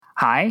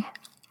Hi,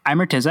 I'm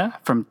Artiza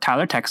from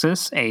Tyler,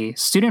 Texas, a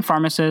student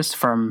pharmacist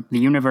from the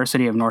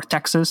University of North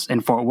Texas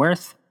in Fort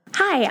Worth.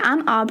 Hi,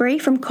 I'm Aubrey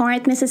from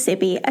Corinth,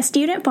 Mississippi, a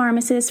student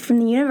pharmacist from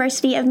the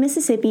University of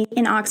Mississippi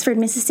in Oxford,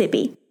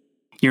 Mississippi.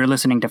 You're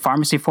listening to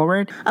Pharmacy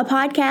Forward, a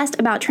podcast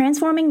about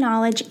transforming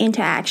knowledge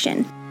into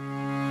action.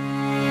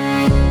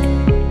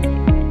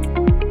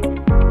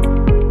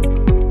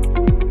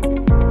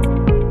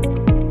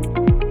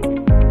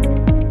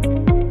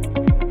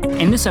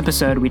 In this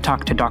episode, we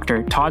talk to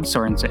Dr. Todd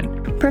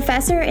Sorensen,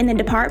 professor in the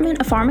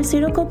Department of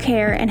Pharmaceutical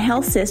Care and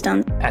Health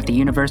Systems at the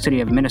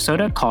University of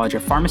Minnesota College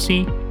of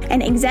Pharmacy,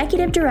 and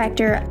executive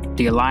director,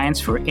 the Alliance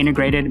for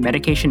Integrated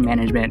Medication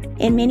Management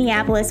in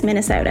Minneapolis,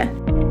 Minnesota.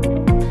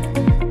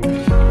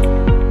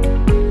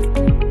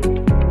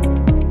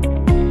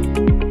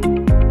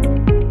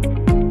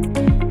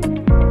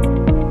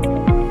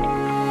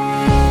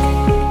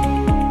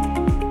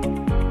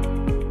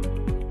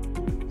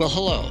 Well,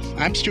 hello.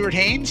 I'm Stuart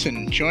Haynes,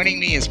 and joining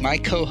me is my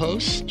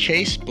co-host,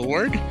 Chase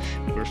Board.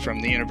 We're from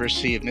the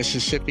University of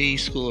Mississippi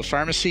School of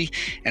Pharmacy,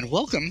 and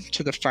welcome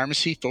to the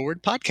Pharmacy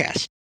Forward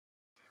podcast.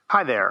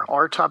 Hi there.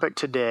 Our topic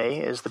today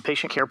is the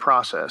patient care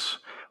process,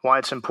 why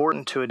it's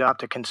important to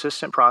adopt a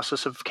consistent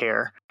process of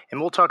care, and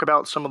we'll talk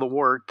about some of the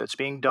work that's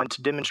being done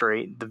to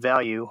demonstrate the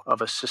value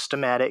of a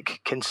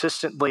systematic,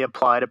 consistently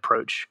applied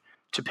approach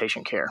to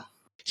patient care.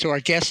 So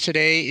our guest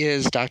today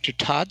is Dr.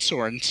 Todd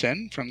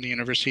Sorensen from the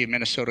University of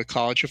Minnesota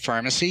College of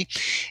Pharmacy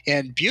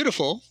in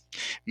beautiful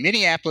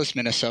Minneapolis,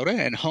 Minnesota,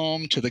 and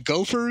home to the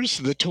Gophers,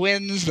 the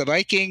Twins, the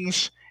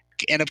Vikings,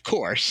 and of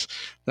course,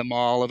 the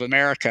Mall of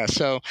America.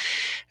 So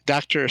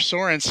Dr.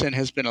 Sorensen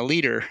has been a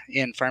leader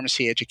in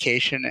pharmacy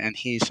education, and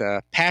he's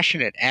a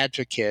passionate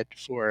advocate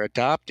for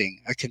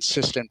adopting a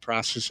consistent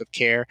process of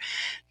care,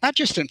 not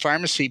just in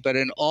pharmacy, but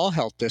in all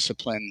health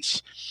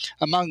disciplines.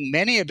 Among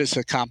many of his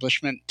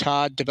accomplishments,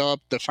 Todd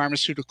developed the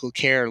Pharmaceutical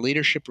Care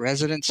Leadership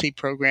Residency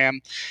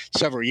Program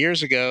several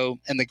years ago,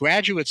 and the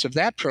graduates of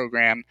that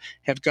program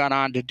have gone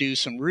on to do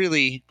some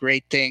really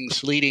great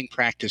things leading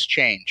practice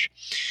change.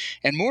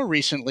 And more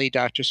recently,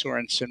 Dr.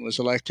 Sorensen was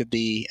elected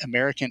the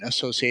American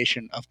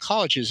Association of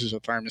Colleges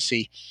of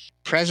Pharmacy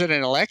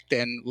president-elect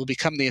and will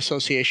become the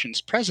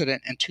association's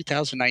president in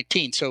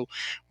 2019. So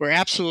we're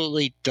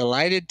absolutely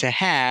delighted to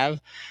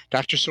have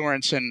Dr.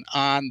 Sorensen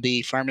on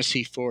the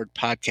Pharmacy Forward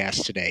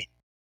podcast today.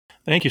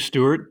 Thank you,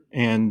 Stuart,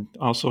 and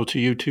also to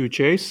you too,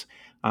 Chase.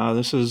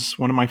 This is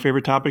one of my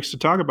favorite topics to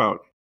talk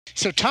about.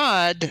 So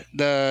Todd,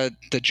 the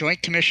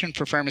Joint Commission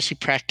for Pharmacy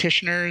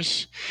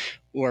Practitioners,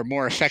 or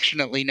more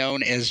affectionately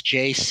known as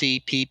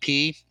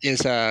JCPP,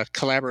 is a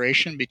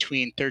collaboration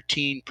between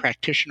 13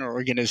 practitioner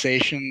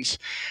organizations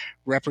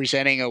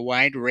representing a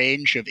wide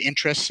range of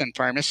interests in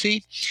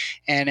pharmacy.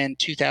 And in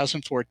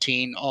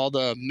 2014, all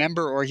the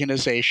member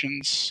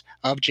organizations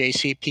of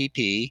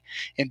JCPP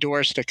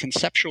endorsed a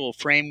conceptual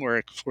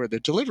framework for the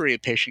delivery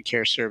of patient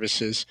care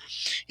services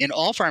in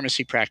all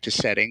pharmacy practice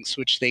settings,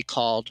 which they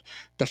called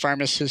the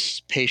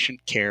pharmacist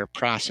patient care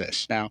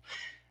process. Now,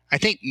 I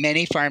think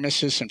many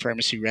pharmacists and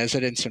pharmacy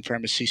residents and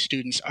pharmacy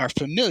students are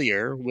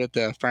familiar with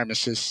the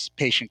pharmacist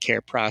patient care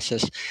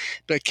process,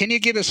 but can you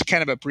give us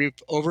kind of a brief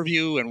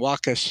overview and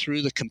walk us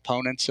through the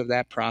components of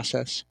that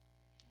process?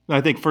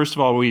 I think, first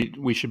of all,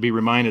 we should be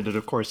reminded that,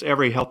 of course,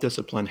 every health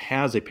discipline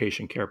has a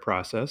patient care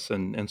process,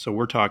 and so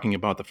we're talking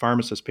about the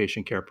pharmacist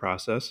patient care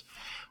process.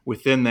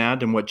 Within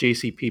that, and what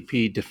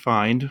JCPP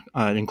defined,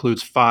 it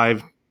includes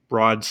 5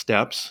 broad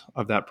steps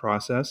of that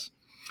process.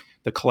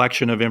 The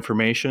collection of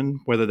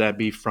information, whether that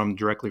be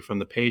directly from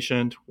the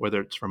patient,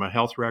 whether it's from a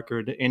health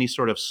record, any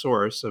sort of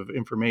source of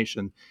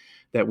information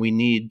that we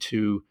need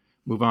to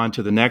move on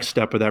to the next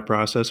step of that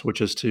process,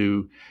 which is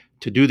to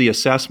do the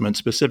assessment,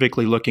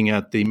 specifically looking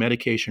at the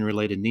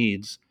medication-related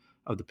needs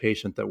of the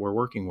patient that we're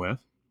working with.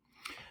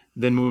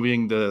 Then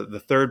moving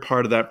the third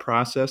part of that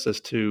process is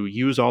to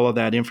use all of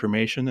that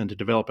information and to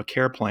develop a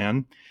care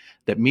plan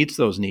that meets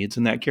those needs.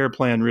 And that care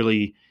plan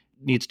really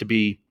needs to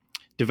be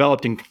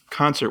developed in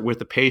concert with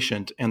the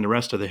patient and the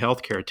rest of the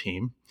healthcare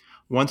team.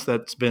 Once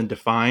that's been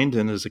defined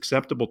and is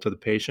acceptable to the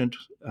patient,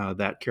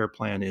 that care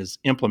plan is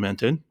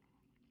implemented.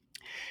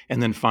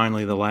 And then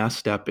finally, the last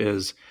step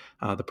is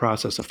the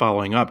process of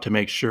following up to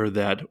make sure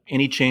that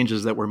any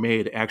changes that were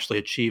made actually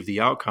achieve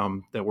the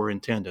outcome that were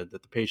intended,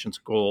 that the patient's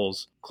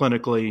goals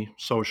clinically,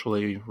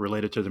 socially,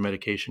 related to their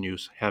medication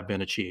use have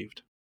been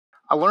achieved.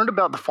 I learned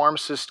about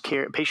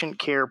the patient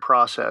care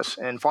process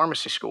in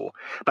pharmacy school,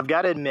 but I've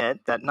got to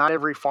admit that not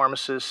every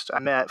pharmacist I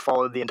met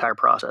followed the entire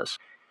process.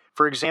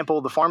 For example,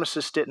 the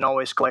pharmacist didn't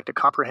always collect a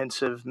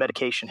comprehensive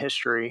medication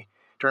history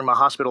during my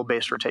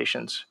hospital-based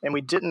rotations, and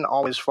we didn't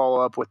always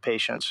follow up with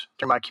patients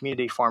during my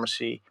community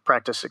pharmacy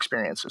practice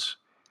experiences.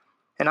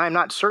 And I'm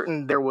not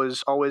certain there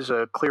was always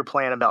a clear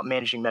plan about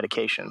managing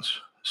medications.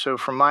 So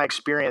from my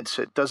experience,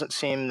 it doesn't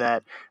seem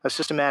that a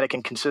systematic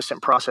and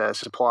consistent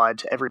process is applied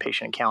to every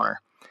patient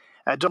encounter.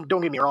 Don't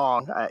get me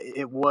wrong,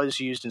 it was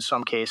used in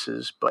some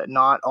cases, but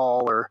not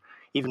all or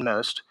even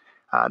most.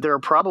 There are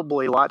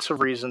probably lots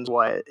of reasons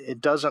why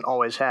it doesn't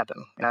always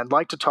happen. And I'd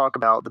like to talk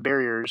about the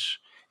barriers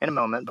in a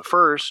moment. But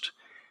first,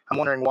 I'm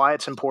wondering why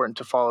it's important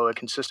to follow a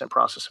consistent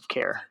process of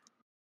care.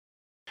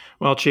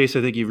 Well, Chase,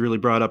 I think you've really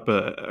brought up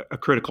a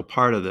critical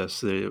part of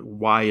this.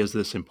 Why is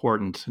this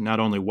important? Not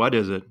only what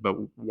is it, but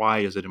why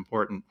is it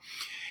important?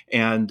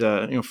 And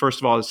first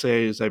of all, to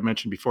say, as I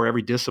mentioned before,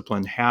 every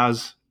discipline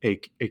has a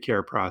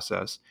care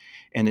process,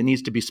 and it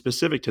needs to be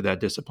specific to that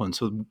discipline.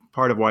 So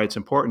part of why it's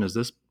important is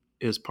this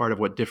is part of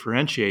what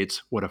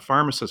differentiates what a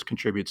pharmacist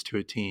contributes to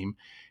a team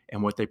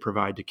and what they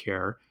provide to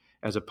care,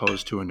 as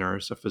opposed to a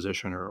nurse, a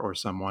physician, or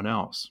someone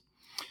else.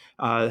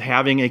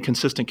 Having a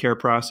consistent care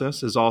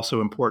process is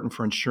also important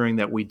for ensuring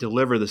that we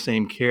deliver the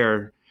same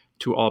care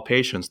to all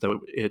patients, that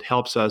it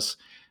helps us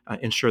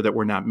ensure that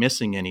we're not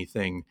missing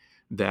anything,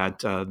 that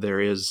there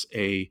is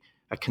a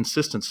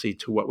consistency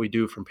to what we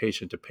do from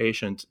patient to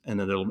patient, and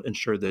that it'll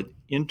ensure that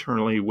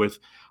internally with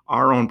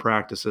our own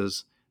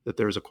practices that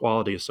there's a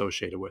quality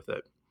associated with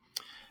it.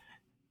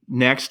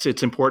 Next,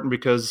 it's important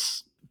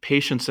because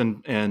patients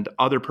and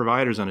other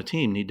providers on a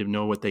team need to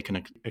know what they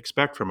can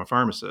expect from a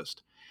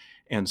pharmacist.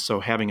 And so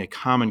having a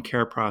common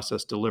care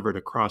process delivered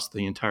across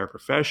the entire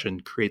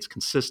profession creates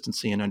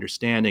consistency and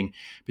understanding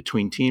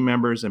between team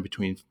members and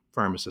between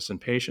pharmacists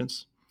and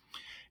patients.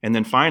 And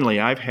then finally,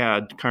 I've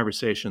had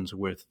conversations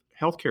with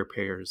healthcare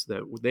payers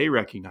that they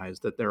recognize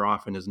that there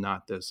often is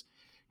not this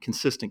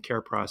consistent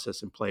care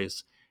process in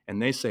place.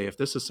 And they say, if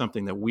this is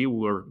something that we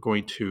were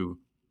going to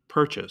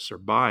purchase or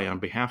buy on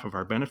behalf of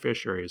our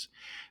beneficiaries,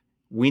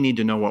 we need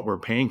to know what we're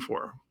paying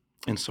for.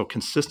 And so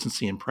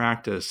consistency in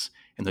practice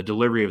and the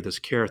delivery of this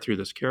care through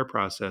this care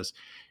process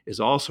is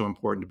also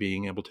important to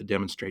being able to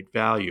demonstrate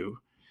value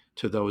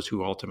to those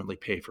who ultimately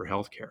pay for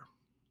healthcare.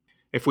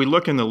 If we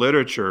look in the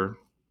literature,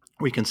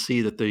 we can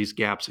see that these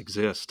gaps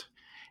exist.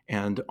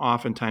 And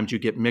oftentimes you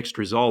get mixed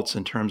results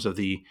in terms of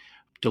the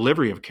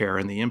delivery of care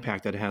and the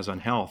impact that it has on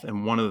health.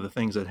 And one of the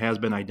things that has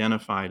been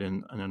identified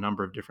in a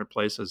number of different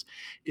places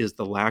is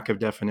the lack of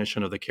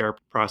definition of the care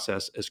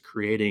process as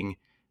creating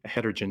a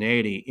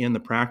heterogeneity in the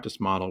practice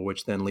model,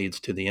 which then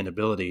leads to the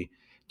inability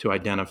to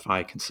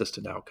identify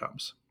consistent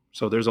outcomes.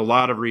 So there's a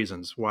lot of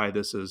reasons why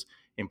this is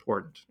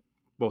important,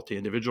 both to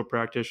individual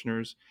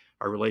practitioners,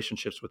 our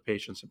relationships with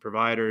patients and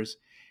providers,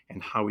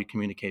 and how we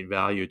communicate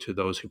value to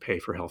those who pay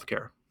for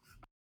healthcare.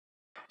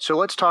 So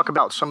let's talk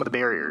about some of the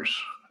barriers.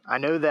 I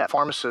know that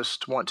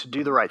pharmacists want to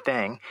do the right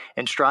thing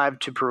and strive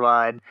to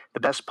provide the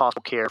best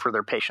possible care for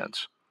their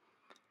patients.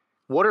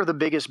 What are the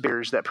biggest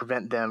barriers that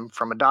prevent them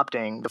from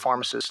adopting the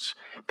pharmacist's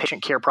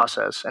patient care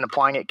process and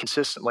applying it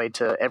consistently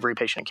to every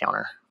patient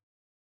encounter?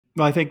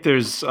 Well, I think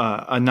there's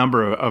a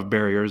number of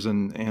barriers,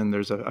 and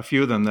there's a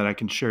few of them that I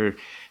can share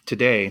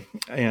today.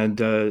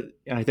 And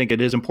I think it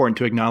is important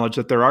to acknowledge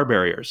that there are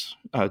barriers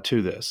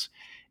to this,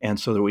 and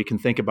so that we can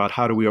think about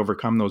how do we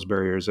overcome those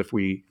barriers if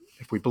we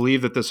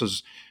believe that this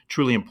is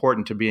truly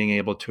important to being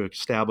able to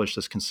establish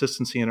this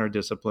consistency in our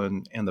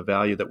discipline and the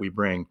value that we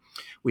bring.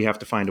 We have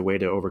to find a way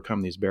to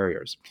overcome these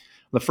barriers.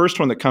 The first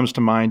one that comes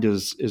to mind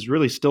is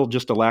really still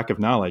just a lack of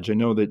knowledge. I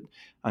know that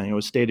it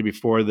was stated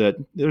before that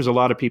there's a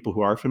lot of people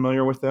who are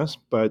familiar with this,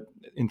 but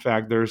in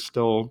fact, there's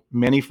still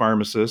many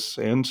pharmacists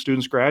and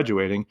students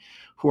graduating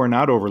who are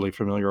not overly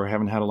familiar or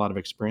haven't had a lot of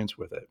experience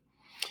with it.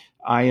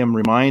 I am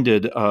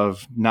reminded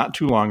of not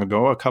too long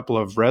ago, a couple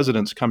of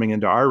residents coming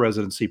into our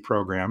residency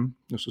program.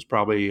 This was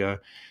probably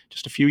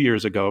just a few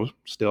years ago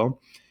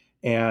still.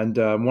 And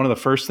one of the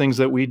first things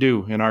that we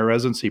do in our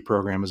residency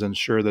program is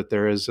ensure that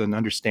there is an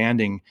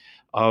understanding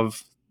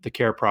of the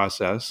care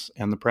process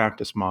and the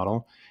practice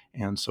model.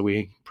 And so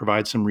we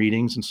provide some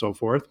readings and so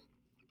forth.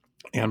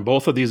 And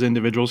both of these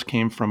individuals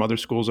came from other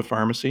schools of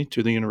pharmacy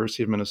to the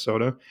University of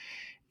Minnesota.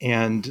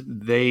 And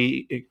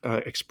they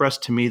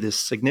expressed to me this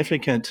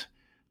significant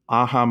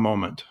aha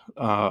moment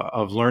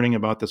of learning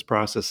about this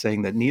process,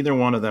 saying that neither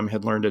one of them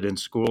had learned it in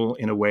school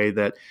in a way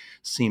that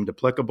seemed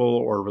applicable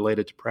or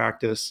related to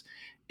practice.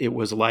 It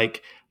was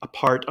like a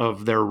part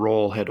of their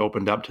role had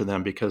opened up to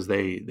them because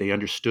they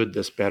understood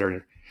this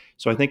better.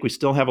 So I think we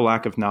still have a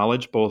lack of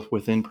knowledge, both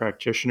within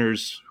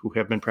practitioners who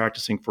have been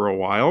practicing for a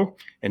while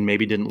and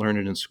maybe didn't learn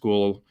it in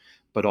school,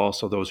 but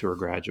also those who are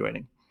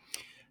graduating.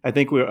 I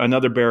think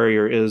another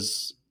barrier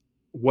is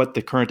what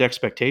the current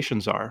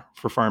expectations are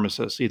for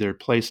pharmacists, either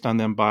placed on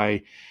them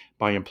by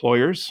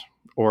employers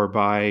or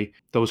by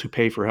those who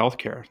pay for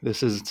healthcare.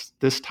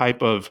 This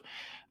type of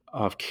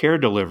care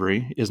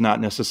delivery is not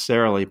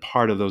necessarily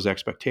part of those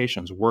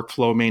expectations.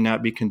 Workflow may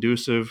not be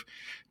conducive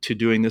to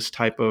doing this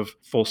type of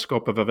full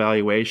scope of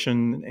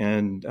evaluation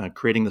and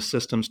creating the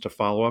systems to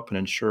follow up and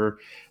ensure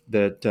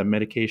that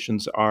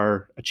medications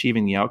are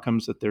achieving the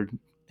outcomes that they're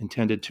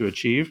intended to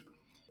achieve.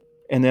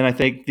 And then I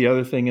think the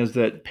other thing is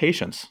that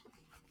patients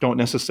don't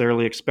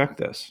necessarily expect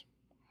this.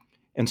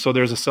 And so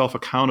there's a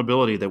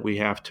self-accountability that we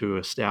have to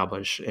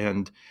establish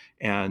and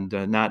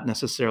not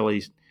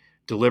necessarily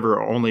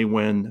deliver only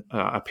when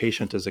a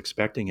patient is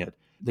expecting it.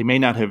 They may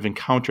not have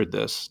encountered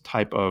this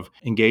type of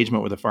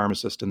engagement with a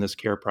pharmacist in this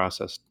care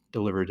process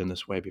delivered in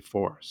this way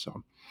before.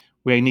 So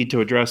we need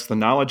to address the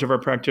knowledge of our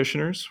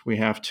practitioners. We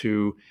have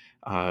to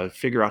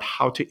figure out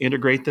how to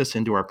integrate this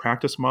into our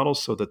practice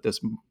models so that this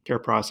care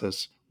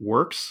process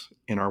works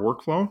in our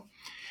workflow.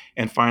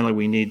 And finally,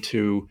 we need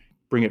to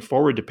bring it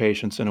forward to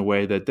patients in a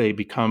way that they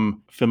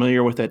become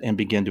familiar with it and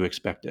begin to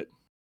expect it.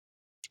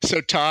 So,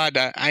 Todd,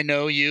 I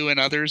know you and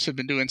others have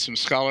been doing some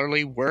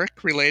scholarly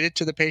work related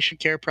to the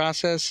patient care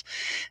process.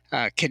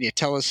 Can you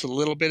tell us a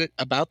little bit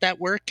about that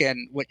work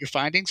and what your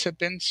findings have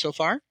been so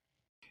far?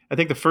 I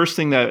think the first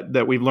thing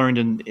that we've learned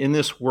in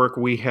this work,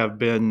 we have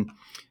been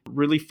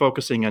really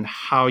focusing on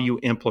how you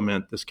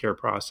implement this care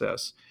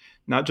process,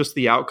 not just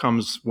the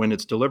outcomes when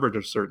it's delivered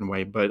a certain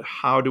way, but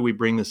how do we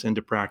bring this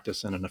into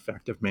practice in an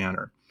effective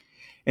manner?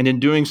 And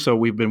in doing so,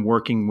 we've been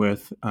working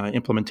with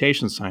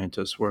implementation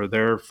scientists where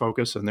their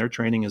focus and their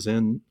training is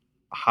in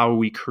how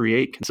we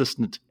create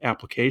consistent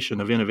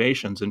application of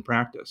innovations in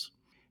practice.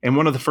 And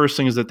one of the first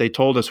things that they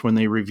told us when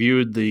they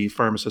reviewed the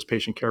pharmacist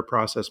patient care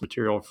process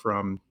material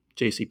from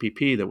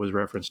JCPP that was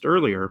referenced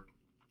earlier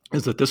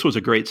is that this was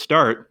a great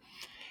start,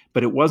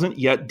 but it wasn't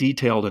yet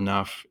detailed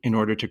enough in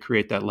order to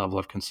create that level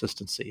of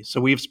consistency. So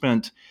we've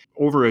spent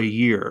over a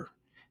year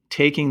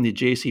taking the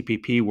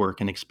JCPP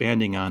work and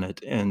expanding on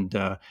it. And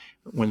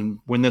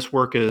when this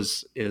work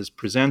is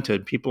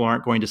presented, people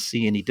aren't going to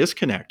see any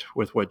disconnect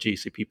with what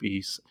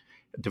JCPP's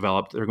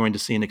developed. They're going to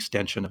see an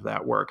extension of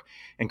that work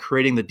and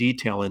creating the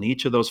detail in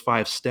each of those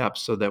 5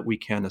 steps so that we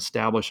can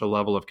establish a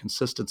level of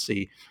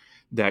consistency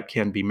that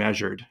can be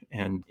measured.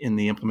 And in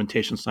the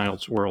implementation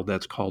science world,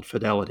 that's called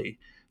fidelity,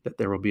 that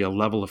there will be a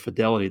level of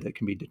fidelity that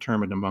can be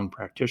determined among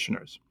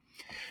practitioners.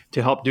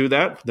 To help do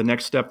that, the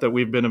next step that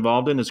we've been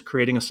involved in is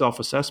creating a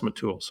self-assessment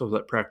tool so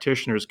that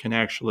practitioners can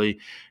actually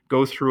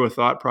go through a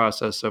thought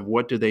process of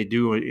what do they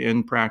do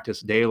in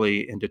practice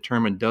daily and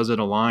determine does it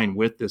align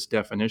with this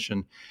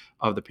definition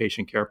of the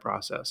patient care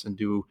process and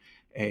do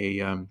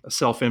a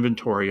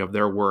self-inventory of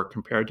their work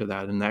compared to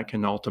that. And that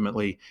can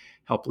ultimately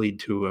help lead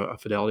to a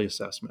fidelity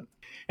assessment.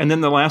 And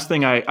then the last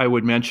thing I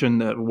would mention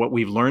that what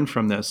we've learned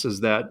from this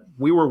is that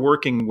we were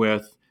working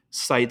with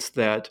sites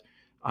that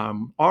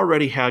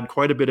already had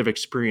quite a bit of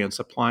experience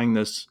applying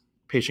this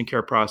patient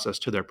care process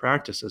to their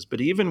practices. But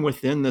even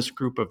within this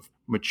group of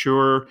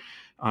mature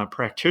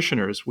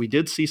practitioners, we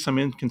did see some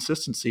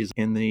inconsistencies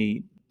in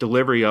the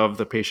delivery of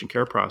the patient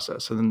care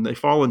process. And they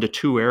fall into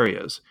 2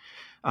 areas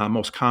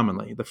most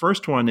commonly. The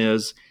first one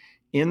is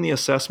in the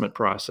assessment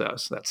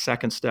process, that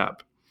second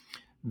step.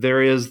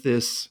 There is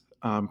this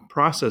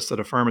process that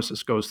a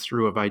pharmacist goes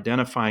through of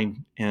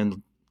identifying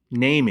and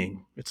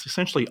naming. It's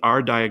essentially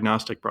our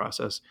diagnostic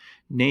process,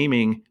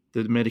 naming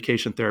the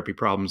medication therapy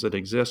problems that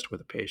exist with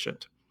a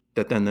patient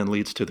that then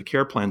leads to the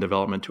care plan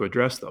development to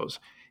address those.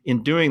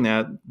 In doing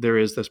that, there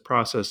is this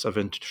process of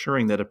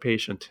ensuring that a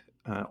patient,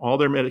 all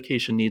their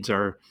medication needs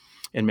and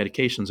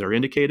medications are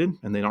indicated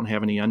and they don't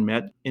have any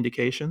unmet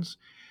indications,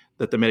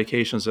 that the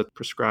medications that are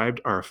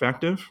prescribed are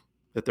effective,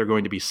 that they're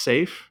going to be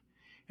safe,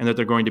 and that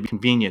they're going to be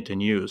convenient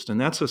and used.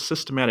 And that's a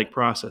systematic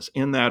process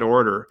in that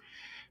order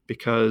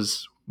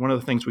because one of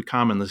the things we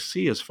commonly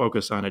see is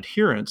focus on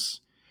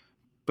adherence.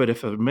 But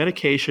if a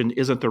medication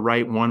isn't the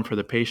right one for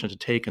the patient to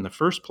take in the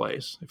first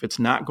place, if it's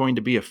not going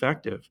to be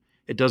effective,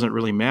 it doesn't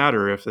really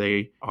matter if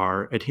they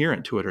are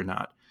adherent to it or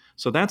not.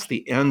 So that's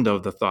the end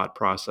of the thought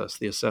process,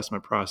 the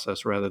assessment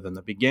process, rather than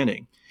the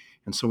beginning.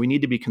 And so we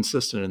need to be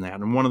consistent in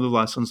that. And one of the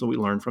lessons that we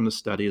learned from the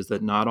study is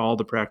that not all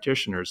the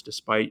practitioners,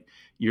 despite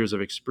years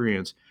of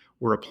experience,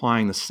 were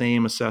applying the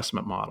same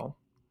assessment model.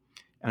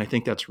 And I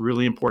think that's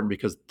really important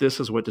because this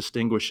is what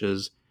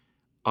distinguishes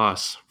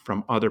us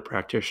from other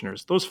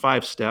practitioners. Those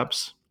 5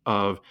 steps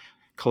of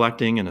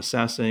collecting and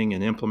assessing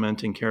and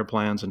implementing care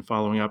plans and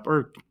following up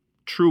are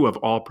true of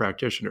all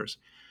practitioners.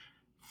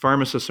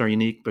 Pharmacists are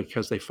unique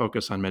because they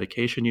focus on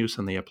medication use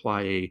and they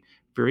apply a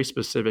very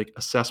specific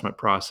assessment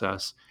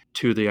process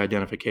to the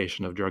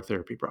identification of drug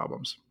therapy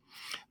problems.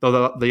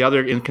 Though the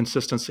other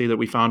inconsistency that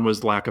we found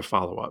was lack of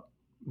follow-up,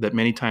 that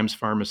many times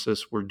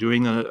pharmacists were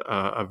doing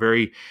a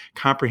very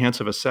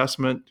comprehensive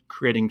assessment,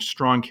 creating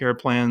strong care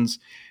plans,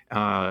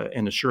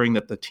 and assuring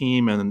that the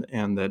team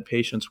and that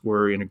patients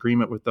were in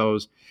agreement with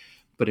those.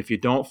 But if you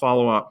don't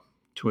follow up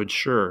to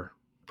ensure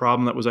the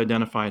problem that was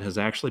identified has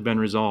actually been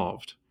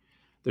resolved,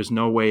 there's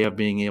no way of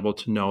being able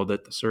to know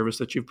that the service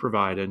that you've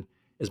provided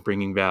is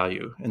bringing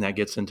value. And that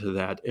gets into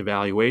that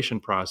evaluation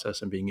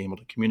process and being able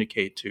to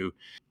communicate to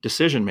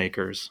decision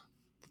makers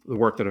the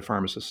work that a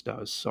pharmacist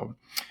does. So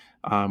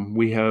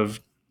we have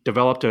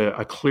developed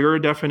a clearer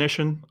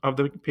definition of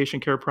the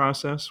patient care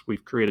process.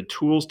 We've created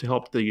tools to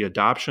help the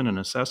adoption and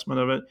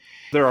assessment of it.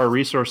 There are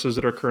resources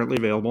that are currently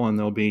available, and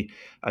there'll be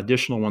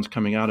additional ones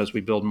coming out as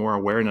we build more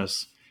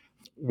awareness.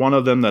 One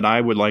of them that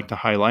I would like to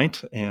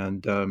highlight,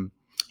 and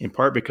in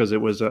part because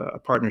it was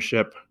a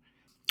partnership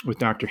with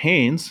Dr.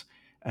 Haynes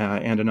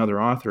and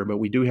another author, but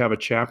we do have a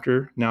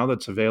chapter now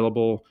that's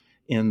available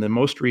in the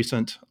most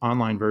recent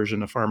online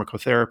version of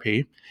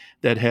pharmacotherapy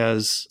that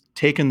has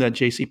taken that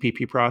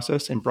JCPP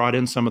process and brought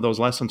in some of those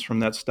lessons from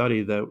that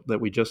study that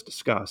we just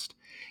discussed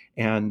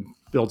and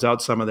builds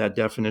out some of that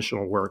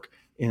definitional work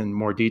in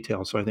more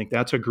detail. So I think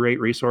that's a great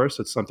resource.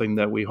 It's something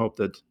that we hope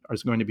that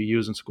is going to be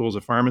used in schools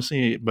of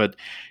pharmacy, but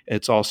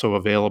it's also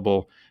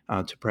available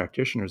to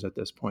practitioners at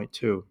this point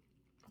too.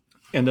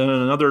 And then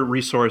another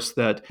resource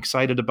that I'm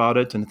excited about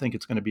it, and I think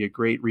it's going to be a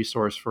great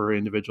resource for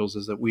individuals,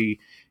 is that we,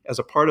 as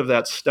a part of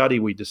that study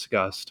we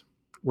discussed,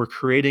 we're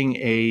creating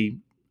a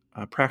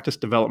practice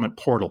development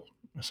portal,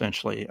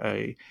 essentially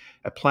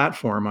a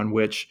platform on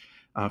which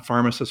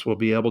pharmacists will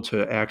be able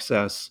to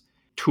access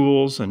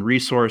tools and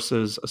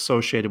resources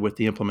associated with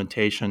the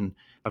implementation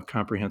of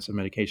comprehensive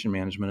medication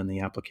management and the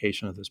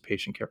application of this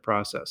patient care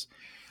process.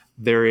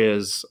 There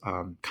is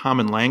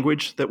common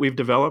language that we've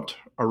developed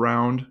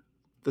around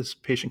this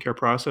patient care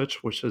process,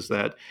 which is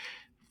that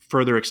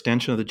further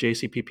extension of the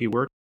JCPP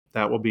work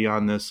that will be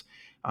on this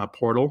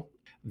portal.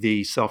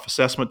 The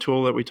self-assessment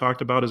tool that we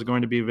talked about is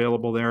going to be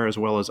available there, as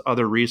well as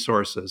other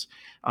resources.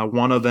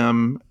 One of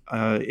them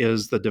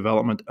is the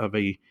development of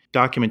a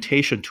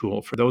documentation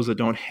tool for those that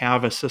don't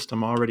have a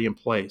system already in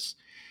place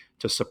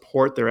to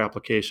support their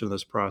application of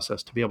this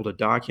process, to be able to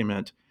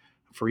document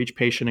for each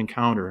patient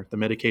encounter the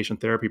medication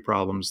therapy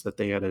problems that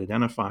they had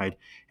identified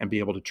and be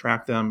able to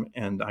track them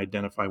and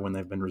identify when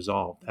they've been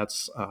resolved.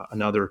 That's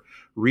another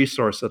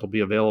resource that will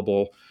be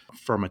available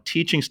from a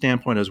teaching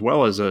standpoint, as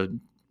well as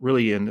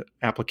really an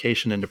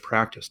application into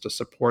practice to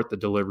support the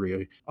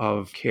delivery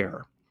of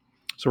care.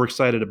 So we're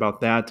excited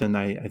about that, and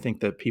I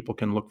think that people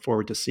can look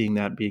forward to seeing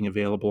that being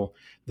available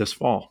this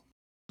fall.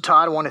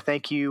 Todd, I want to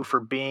thank you for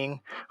being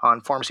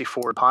on Pharmacy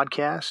Forward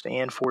podcast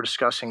and for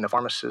discussing the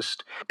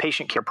pharmacist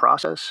patient care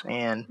process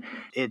and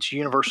its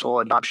universal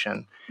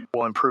adoption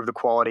will improve the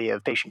quality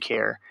of patient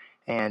care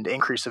and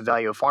increase the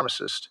value of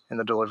pharmacists in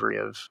the delivery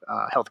of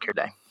healthcare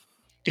day.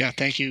 Yeah,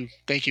 thank you.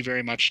 Thank you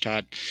very much,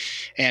 Todd.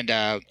 And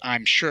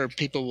I'm sure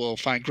people will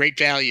find great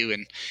value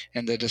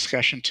in the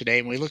discussion today.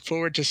 And we look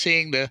forward to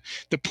seeing the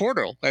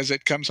portal as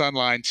it comes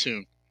online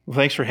soon. Well,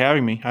 thanks for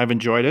having me. I've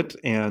enjoyed it,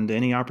 and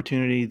any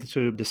opportunity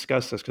to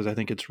discuss this, because I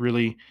think it's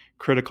really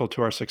critical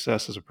to our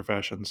success as a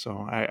profession.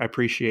 So I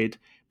appreciate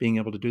being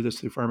able to do this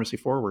through Pharmacy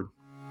Forward.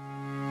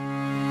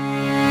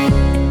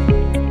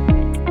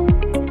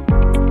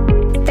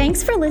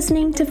 Thanks for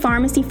listening to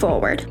Pharmacy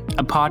Forward,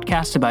 a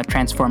podcast about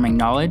transforming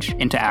knowledge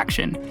into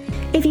action.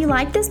 If you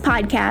like this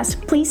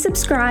podcast, please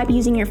subscribe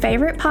using your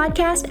favorite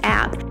podcast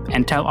app.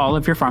 And tell all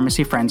of your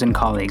pharmacy friends and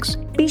colleagues.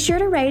 Be sure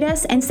to rate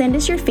us and send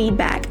us your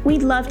feedback.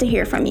 We'd love to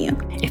hear from you.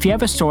 If you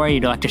have a story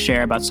you'd like to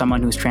share about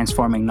someone who's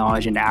transforming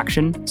knowledge into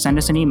action, send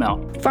us an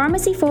email.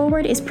 Pharmacy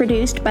Forward is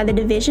produced by the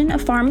Division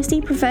of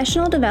Pharmacy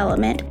Professional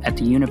Development at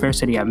the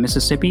University of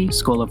Mississippi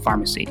School of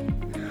Pharmacy.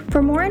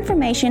 For more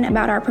information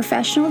about our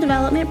professional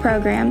development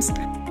programs,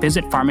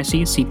 visit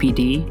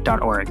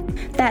pharmacycpd.org.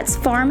 That's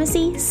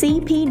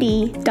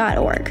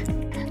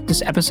pharmacycpd.org.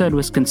 This episode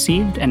was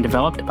conceived and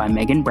developed by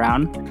Megan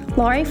Brown,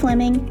 Laurie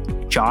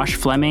Fleming, Josh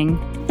Fleming,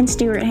 and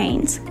Stuart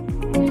Haynes.